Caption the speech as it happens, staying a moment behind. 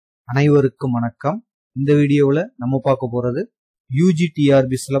அனைவருக்கும் வணக்கம். இந்த வீடியோல நம்ம பார்க்க போறது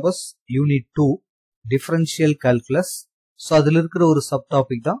ugtrb syllabus unit 2 differential calculus. So அதுல இருக்கிற ஒரு சப்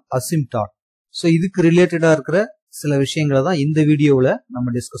டாபிக் தான் அசிம்ப்டாட். சோ இதுக்கு ரிலேட்டடா இருக்கிற சில விஷயங்களை தான் இந்த வீடியோல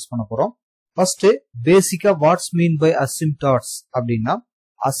நம்ம டிஸ்கஸ் பண்ண போறோம். ஃபர்ஸ்ட் பேசிக்கா வாட்ஸ் மீன் பை அசிம்ப்டாட்ஸ் அப்படின்னா,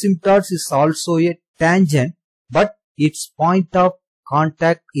 அசிம்ப்டாட்ஸ் is also a tangent but its point of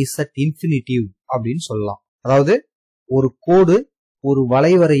contact is at infinitive அப்படின்னு சொல்லலாம். அதாவது ஒரு கோடு ஒரு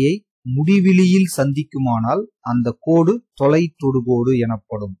வளைவரையை முடிவிலியில் சந்திக்குமானால் அந்த கோடு தொலை தொடுகோடு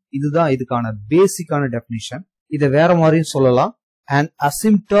எனப்படும். இதுதான் இதுக்கான பேசிக்கான டெபினிஷன். இதை வேற மாதிரியும் சொல்லலாம். An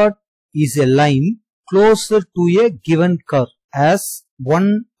asymptote is a line closer to a given curve as one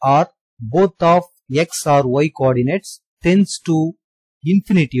or both of x or y coordinates tends to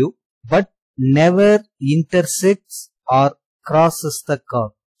infinitive but never intersects or crosses the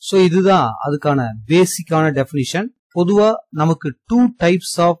curve. So இதுதான் அதுக்கான பேசிக்கான definition. பொதுவா நமக்கு 2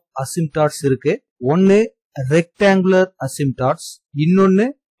 types of அசிம்ப்டாட்ஸ் இருக்கு. ஒன்னு rectangular அசிம்ப்டாட்ஸ், இன்னொன்னு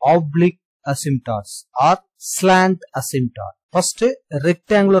oblique அசிம்ப்டாட்ஸ் R slant அசிம்ப்டாட். First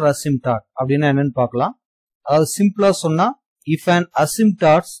rectangular அசிம்ப்டாட் அப்படின்னா என்னன்னு பார்க்கலாம். அதாவது சிம்பிளா சொன்னா, if an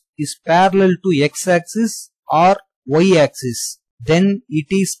asymptote is parallel to x axis or y axis then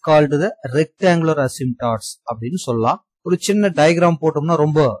it is called the rectangular asymptotes அப்படின்னு சொல்லலாம். ஒரு சின்ன டயக்ராம் போட்டோம்னா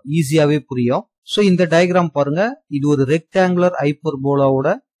ரொம்ப ஈஸியாவே புரியும். சோ இந்த டயக்ராம் பாருங்க, இது ஒரு ரெக்டாங்குலர் ஹைப்பர்போலாவோட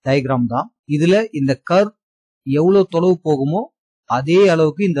டயக்ராம் தான். இதுல இந்த கர்வ் எவ்வளவு தொலைவு போகுமோ அதே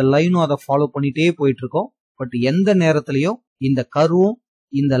அளவுக்கு இந்த லைனும் அதை ஃபாலோ பண்ணிட்டே போயிட்டு இருக்கோம். பட் எந்த நேரத்திலையும் இந்த கர்வும்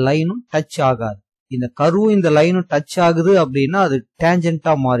இந்த லைனும் டச் ஆகாது. இந்த கர்வும் இந்த லைனும் டச் ஆகுது அப்படின்னா அது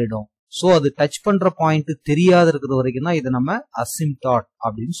டேஞ்சென்டா மாறிடும். சோ அது டச் பண்ற பாயிண்ட் தெரியாத இருக்கிற வரைக்கும் தான் இதை நம்ம அசிம்ப்டாட்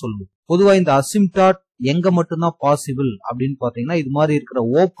அப்படின்னு சொல்லுவோம். பொதுவா இந்த அசிம்ப்டாட் எங்க மட்டும்தான் பாசிபிள் அப்படின்னு பாத்தீங்கன்னா, இது மாதிரி இருக்கிற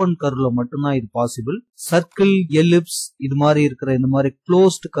ஓபன் கர்வ்ல மட்டும்தான் இது பாசிபிள். சர்க்கிள், எலிப்ஸ் இது மாதிரி இருக்கிற இந்த மாதிரி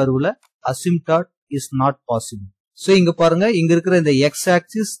closed கர்வ்ல அசிம்ப்டாட் is not possible. So இங்க பாருங்க, இங்க இருக்கிற இந்த X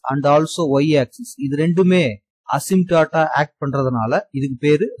axis and also Y axis இது ரெண்டுமே அசிம்ப்டாட்டா ஆக்ட் பண்றதுனால இதுக்கு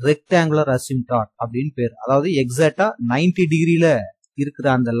பேரு ரெக்டாங்குலர் அசிம்ப்டாட் அப்படின்னு பேரு. அதாவது எக்ஸாக்டா 90 டிகிரில இருக்கிற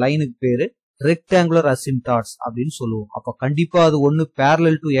அந்த லைனுக்கு பேரு ரெக்டாங்குலர் அசிம்ப்டாட்ஸ் அப்படின்னு சொல்லுவோம். அப்ப கண்டிப்பா அது ஒன்னு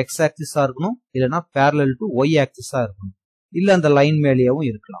parallel to x ஆக்சிஸா இருக்கணும், இல்லனா parallel to y ஆக்சிஸா இருக்கணும், இல்ல அந்த லைன் மேலேயும்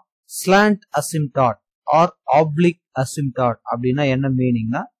இருக்கலாம். ஸ்லாண்ட் அசிம்ப்டாட் ஆர் ஆப்ளிக் அசிம்ப்டாட் அப்படின்னா என்ன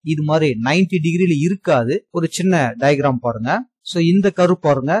மீனிங்னா, இது மாதிரி 90 டிகிரில இருக்காது. ஒரு சின்ன டயக்ராம் பாருங்க. சோ இந்த கர்வ்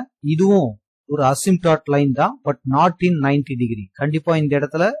பாருங்க, இதுவும் ஒரு அசிம்ப்டாட் லைன் தான், பட் நாட் இன் 90 டிகிரி. கண்டிப்பா இந்த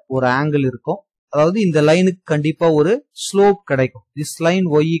இடத்துல ஒரு ஆங்கிள் இருக்கும். அதாவது இந்த லைனுக்கு கண்டிப்பா ஒரு ஸ்லோப் கிடைக்கும். This line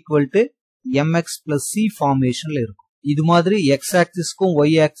y equal to mx plus c ஃபார்மேஷன்ல இருக்கும். இது மாதிரி எக்ஸ் ஆக்சிஸ்க்கும்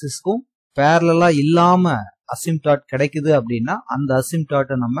ஒய் ஆக்சிஸ்க்கும் பேரலா இல்லாம அசிம்ப்டாட் கிடைக்குது அப்படின்னா அந்த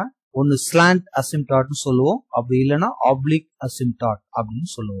அசிம்ப்டாட்டை நம்ம ஒன்னு ஸ்லாண்ட் அசிம்ப்டாட்னு சொல்லுவோம், அப்படி இல்லைன்னா ஆப்ளிக் அசிம்ப்டாட் அப்படின்னு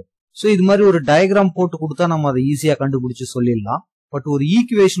சொல்லுவோம். சோ இது மாதிரி ஒரு டயக்ராம் போட்டு கொடுத்தா நம்ம அதை ஈஸியா கண்டுபிடிச்சு சொல்லிடலாம். பட் ஒரு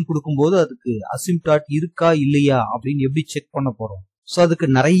ஈக்குவேஷன் கொடுக்கும்போது அதுக்கு அசிம்ப்டாட் இருக்கா இல்லையா அப்படின்னு எப்படி செக் பண்ண போறோம். சோ அதுக்கு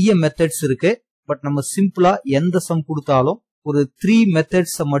நிறைய மெத்தட்ஸ் இருக்கு. பட் நம்ம சிம்பிளா எந்த சம் கொடுத்தாலும் ஒரு 3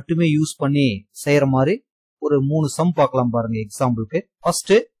 மெத்தட்ஸ் மட்டுமே யூஸ் பண்ணி செய்யற மாதிரி ஒரு 3 சம் பார்க்கலாம் பாருங்க எக்ஸாம்பிளுக்கு.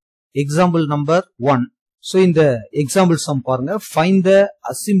 First example number 1. சோ இந்த எக்ஸாம்பிள் சம் பாருங்க. Find the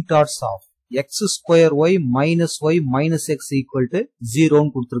அசிம்ப்டாட்ஸ் of x square y minus y minus X equal to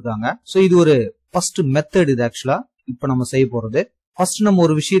 0ன்னு கொடுத்துருக்காங்க. சோ இது ஒரு ஃபர்ஸ்ட் மெத்தட். இது ஆக்சுவலா இப்ப நம்ம செய்ய போறது. ஃபர்ஸ்ட் நம்ம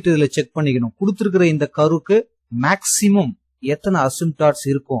ஒரு விஷயத்தை இதுல செக் பண்ணிக்கணும். கொடுத்திருக்கிற இந்த கர்வுக்கு மேக்சிமம் எத்தனை அசிம்ப்டாட்ஸ்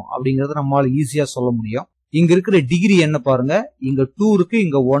இருக்கும் அப்படிங்கறத நம்மளால ஈஸியா சொல்ல முடியும். இங்க இருக்கிற டிகிரி என்ன பாருங்க, இங்க 2 இருக்கு,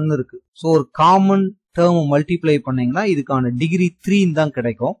 இங்க 1 இருக்கு. சோ ஒரு காமன் டேர்ம் மல்டிப்ளை பண்ணீங்கன்னா இதுக்கான டிகிரி 3 தான்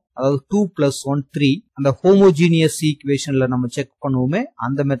கிடைக்கும். அதாவது 2 plus 1 3. அந்த ஹோமோஜீனியஸ் ஈக்குவேஷன்ல நம்ம செக் பண்ணுவோமே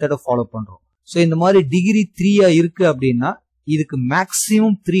அந்த மெத்தட ஃபாலோ பண்றோம். சோ இந்த மாதிரி டிகிரி 3 இருக்கு அப்படின்னா இதுக்கு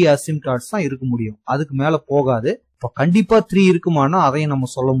மேக்சிமம் 3 அசிம்ப்டாட்ஸ் தான் இருக்க முடியும். அதுக்கு மேல போகாது. இப்ப கண்டிப்பா 3 இருக்குமானா அதையும் நம்ம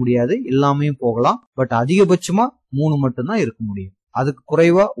சொல்ல முடியாது, எல்லாமே போகலாம். பட் அதிகபட்சமா 3 மட்டும் தான் இருக்க முடியும். அதுக்கு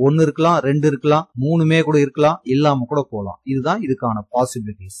குறைவா 1 இருக்கலாம், 2 இருக்கலாம், 3மே கூட இருக்கலாம், இல்லாம கூட போகலாம். இதுதான் இதுக்கான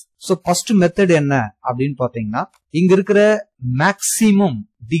பாசிபிலிட்டிஸ். சோ ஃபர்ஸ்ட் மெத்தட் என்ன அப்படின்னு பாத்தீங்கன்னா, இங்க இருக்கிற மேக்சிமம்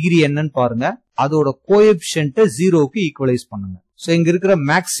டிகிரி என்னன்னு பாருங்க. அதோட கோஎஃபிஷியன்ட் 0க்கு ஈக்குவலைஸ் பண்ணுங்க. சோ இங்க இருக்கிற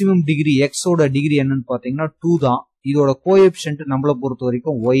மேக்சிமம் டிகிரி எக்ஸோட டிகிரி என்னன்னு பாத்தீங்கன்னா 2 தான். இதோட கோஎஃபிஷியன்ட் நம்மள பொறுத்த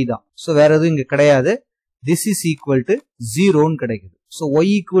வரைக்கும் y தான். சோ வேற எதுவும் இங்க கிடையாது. This is equal to 0ன்னு கிடைக்குது. So y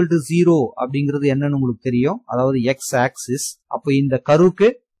equal to 0 அப்படிங்கிறது என்னன்னு உங்களுக்கு தெரியும். அதாவது x axis. அப்ப இந்த கர்வுக்கு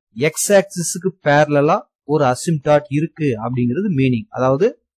x axisக்கு parallel ஒரு அசிம்ப்டாட் இருக்கு அப்படிங்கிறது மீனிங். அதாவது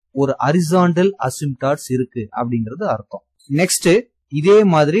ஒரு ஹரிசாண்டல் அசிம்ப்டாட்ஸ் இருக்கு அப்படிங்கிறது அர்த்தம். நெக்ஸ்ட் இதே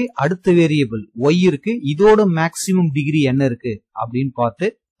மாதிரி அடுத்த வேரியபிள் y இருக்கு. இதோட மேக்சிமம் டிகிரி என்ன இருக்கு அப்படின்னு பார்த்து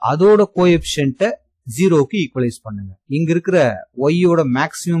அதோட கோஎஃபிஷியன்ட் 0க்கு ஈக்குவலைஸ் பண்ணுங்க. இங்க இருக்கிற y யோட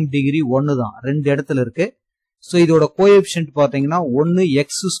மேக்ஸிமம் டிகிரி 1 தான், ரெண்டு இடத்துல இருக்கு. சோ இதோட கோஎஃபிஷியன்ட் பாத்தீங்கன்னா ஒன்னு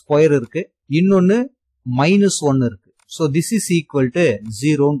எக்ஸ் ஸ்கொயர் இருக்கு, இன்னொன்னு -1 இருக்கு. So this is equal to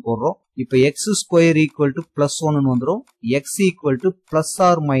 0ன்னு போடுறோம். இப்ப எக்ஸ் ஸ்கொயர் ஈக்குவல் டு +1 வந்துரும், எக்ஸ் ஈக்குவல் டு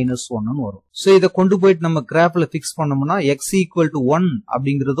 +or-1 வரும். சோ இதை கொண்டு போயிட்டு நம்ம கிராஃப்ல பிக்ஸ் பண்ணோம்னா எக்ஸ் ஈக்குவல் டு 1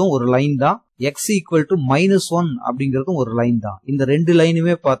 அப்படிங்கறதும் ஒரு லைன் தான், எக்ஸ் ஈக்குவல் டு -1 அப்படிங்கறதும் ஒரு லைன் தான். இந்த ரெண்டு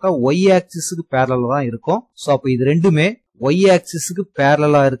லைனுமே பார்த்தா y ஆக்சிஸ்க்கு பேரலா தான் இருக்கும். சோ அப்ப இது ரெண்டுமே y ஆக்சிஸ்க்கு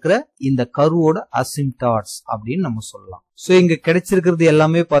பேரலா இருக்கிற இந்த கர்வோட அசிம்ப்டாட்ஸ் அப்படின்னு நம்ம சொல்லலாம். சோ இங்க கிடைச்சிருக்கிறது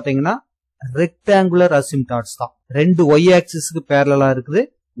எல்லாமே பாத்தீங்கன்னா ரெக்டாங்குலர் அசிம்ப்டாட்ஸ் தான். ரெண்டு y ஆக்சிஸ்க்கு பேரலா இருக்குது,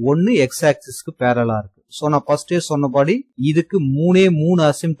 ஒன்னு x ஆக்சிஸ்க்கு பேரலா இருக்கு. சோ நான் ஃபர்ஸ்டே சொன்னபடி இதுக்கு மூணு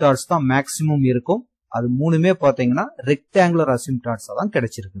அசிம்ப்டாட்ஸ் தான் மேக்ஸிமம் இருக்கும். அது மூணுமே பாத்தீங்கன்னா ரெக்டாங்குலர் அசிம்ப்டாட்ஸ் தான்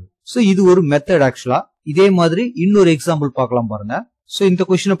கிடைச்சிருக்குது. சோ இது ஒரு மெத்தட் ஆக்சுவலா. இதே மாதிரி இன்னொரு எக்ஸாம்பிள் பார்க்கலாம் பாருங்க. சோ இந்த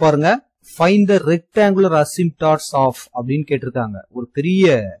क्वेश्चन பாருங்க, ஃபைண்ட் தி ரெக்டாங்குலர் அசிம்ப்டாட்ஸ் ஆஃப் அப்படின்னு கேட்டிருக்காங்க. ஒரு பெரிய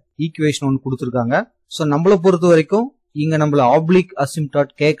ஈக்குவேஷன் ஒன்னு கொடுத்திருக்காங்க. சோ நம்மள பொறுத்த வரைக்கும் இங்க நம்மள ஆப்ளிக்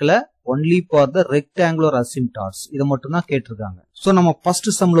அசிம்ப்டாட் கேட்கல, ஒன்லி ஃபார் த ரெக்டாங்குலர் அசிம்ப்டாட்ஸ் இத மட்டும் தான் கேட்டிருக்காங்க. சோ நம்ம ஃபர்ஸ்ட்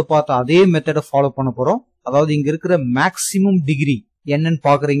சம்ல பார்த்த அதே மெத்தட ஃபாலோ பண்ண போறோம். அதாவது இங்க இருக்கிற மேக்ஸிமம் டிகிரி என்னன்னு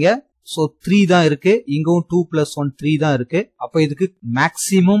பாக்குறீங்க. சோ 3 தான் இருக்கு, இங்கவும் 2 + 1 3 தான் இருக்கு. அப்ப இதுக்கு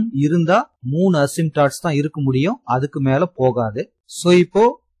மேக்ஸிமம் இருந்தா 3 அசிம்ப்டாட்ஸ் தான் இருக்க முடியும், அதுக்கு மேல போகாது. சோ இப்போ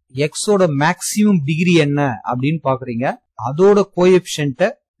x ஓட மேக்ஸிமம் டிகிரி என்ன அப்படின்னு பாக்குறீங்க, அதோட கோஎஃபிஷியன்ட்ட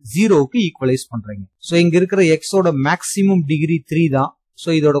 0க்கு ஈக்குவலைஸ் பண்றீங்க. சோ இங்க இருக்கிற x ஓட மேக்ஸிமம் டிகிரி 3 தான். சோ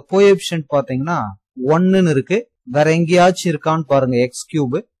இதோட கோஎஃபிஷியன்ட் பாத்தீங்கன்னா 1ன்னு இருக்கு. வேற எங்கேயாச்சும் இருக்கான்னு பாருங்க,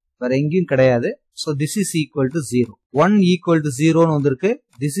 x3 வேற எங்கேயும் கிடையாது. So this is equal to 0. 1 equal to 0ன்னு வந்திருக்கு.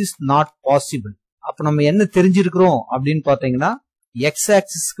 This is not possible. அப்ப நம்ம என்ன தெரிஞ்சிருக்கிறோம் அப்படின்னு பாத்தீங்கன்னா x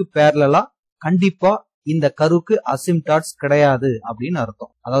ஆக்சிஸ்க்கு பேரலா கண்டிப்பா இந்த கர்வுக்கு அசிம்ப்டாட்ஸ் கிடையாது அப்படின்னு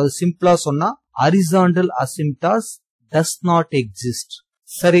அர்த்தம். அதாவது சிம்பிளா சொன்னா ஹரிசாண்டல் அசிம்ப்டாட்ஸ் டஸ் நாட் எக்ஸிஸ்ட்.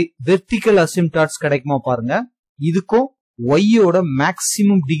 சரி, வெர்டிகல் அசிம்ப்டாட்ஸ் கிடைக்குமா பாருங்க. இதுக்கும் y யோட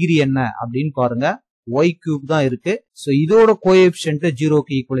மேக்ஸிமம் டிகிரி என்ன அப்படின்னு பாருங்க, y³ தான் இருக்கு. சோ இதோட கோஎஃபிஷியன்ட்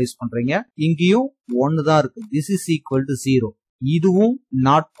 0க்கு ஈக்குவலைஸ் பண்றீங்க. இங்கேயும் 1 தான் இருக்கு. This is equal to 0. இதுவும்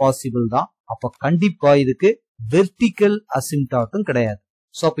நாட் பாசிபிள் தான். அப்ப கண்டிப்பா இதுக்கு வெர்டிகல் அசிம்ப்டாட்டும் கிடையாது.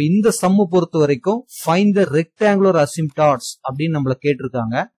 சோ அப்ப இந்த சம்ம பொறுத்த வரைக்கும் ஃபைண்ட் தி ரெக்டாங்குலர் அசிம்ப்டாட்ஸ் அப்படின்னு நம்மள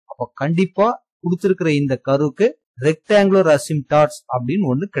கேட்டிருக்காங்க. அப்ப கண்டிப்பா கொடுத்திருக்கிற இந்த கர்வுக்கு ரெக்டாங்குலர் அசிம்ப்டாட்ஸ் அப்படின்னு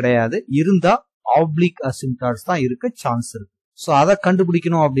ஒண்ணு கிடையாது. இருந்தா ஆப்ளிக் அசிம்ப்டாட்ஸ் தான் இருக்க சான்ஸ் இருக்கு. சோ அதை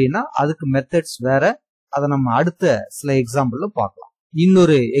கண்டுபிடிக்கணும் அப்படின்னா அதுக்கு மெத்தட்ஸ் வேற, அதை நம்ம அடுத்த சில எக்ஸாம்பிள்ல பார்க்கலாம்.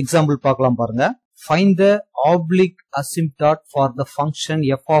 இன்னொரு எக்ஸாம்பிள் பார்க்கலாம் பாருங்க. Find the oblique அசிம்ப்டாட் for the function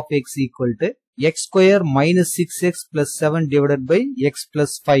f of x equal to x² - 6x + 7 divided by x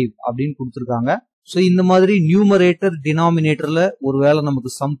 + 5 அப்படின்னு கொடுத்திருக்காங்க. சோ இந்த மாதிரி நியூமரேட்டர் டினாமினேட்டர்ல ஒருவேளை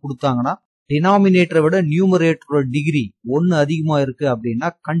நமக்கு சம் கொடுத்தாங்கன்னா டினாமினேட்டரை விட நியூமரேட்டரோட டிகிரி 1 அதிகமா இருக்கு அப்படின்னா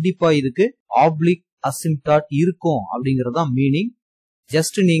கண்டிப்பா இதுக்கு ஆப்ளிக் அசிம்ப்டாட் இருக்கும் அப்படிங்கறதுதான் மீனிங்.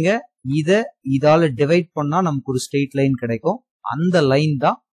 ஜஸ்ட் நீங்க இதால டிவைட் பண்ணா நமக்கு ஒரு ஸ்ட்ரெயிட் லைன் கிடைக்கும். அந்த லைன்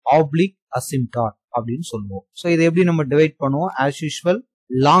தான் ஆப்ளிக் அசிம்ப்டாட் அப்படின்னு சொல்லுவோம். சோ இதை எப்படி நம்ம டிவைட் பண்ணுவோம்? As usual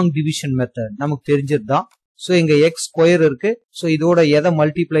long division method நமக்கு தெரிஞ்சது தான். சோ இங்க x² இருக்கு. சோ இதோட எதை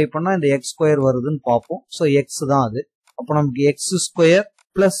மல்டிப்ளை பண்ணா இந்த x² வருதுன்னு பார்ப்போம். சோ x தான் அது. அப்ப நமக்கு x²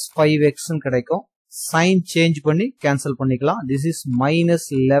 + 5x கிடைக்கும். சைன் சேஞ்ச் பண்ணி கேன்சல் பண்ணிக்கலாம். திஸ் இஸ்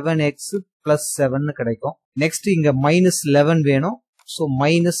 -11x + 7 கிடைக்கும். நெக்ஸ்ட் இங்க -11 வேணும். சோ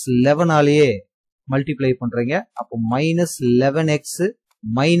 -11 ஆலேயே மல்டிப்ளை பண்றீங்க. அப்போ -11x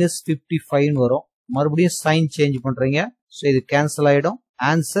 -55 வரும். மறுபடியும் சைன் சேஞ்ச் பண்றீங்க. சோ இது கேன்சல் ஆயிடும்.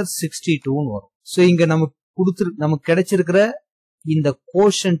 ஆன்சர் 62 வரும். சோ இங்க நமக்கு கிடைச்சிருக்கிற இந்த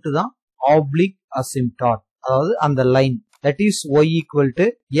கோஷன்ட் தான் ஆப்ளிக் அசிம்ப்டாட், அதாவது அந்த line. That is y equal to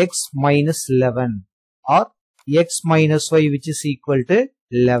x minus 11 or x minus y which is equal to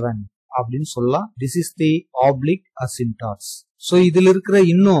 11 அப்படின்னு சொல்லலாம். This is the oblique asymptotes. So இதுல இருக்கிற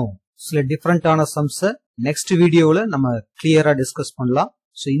இன்னும் சில டிஃபரண்டான சம்ஸ் நெக்ஸ்ட் வீடியோல நம்ம கிளியரா டிஸ்கஸ் பண்ணலாம்.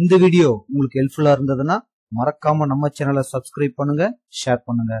 So இந்த வீடியோ உங்களுக்கு ஹெல்ப்ஃபுல்லா இருந்ததுன்னா மறக்காம நம்ம சேனலை சப்ஸ்கிரைப் பண்ணுங்க, ஷேர்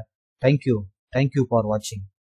பண்ணுங்க. Thank you for watching.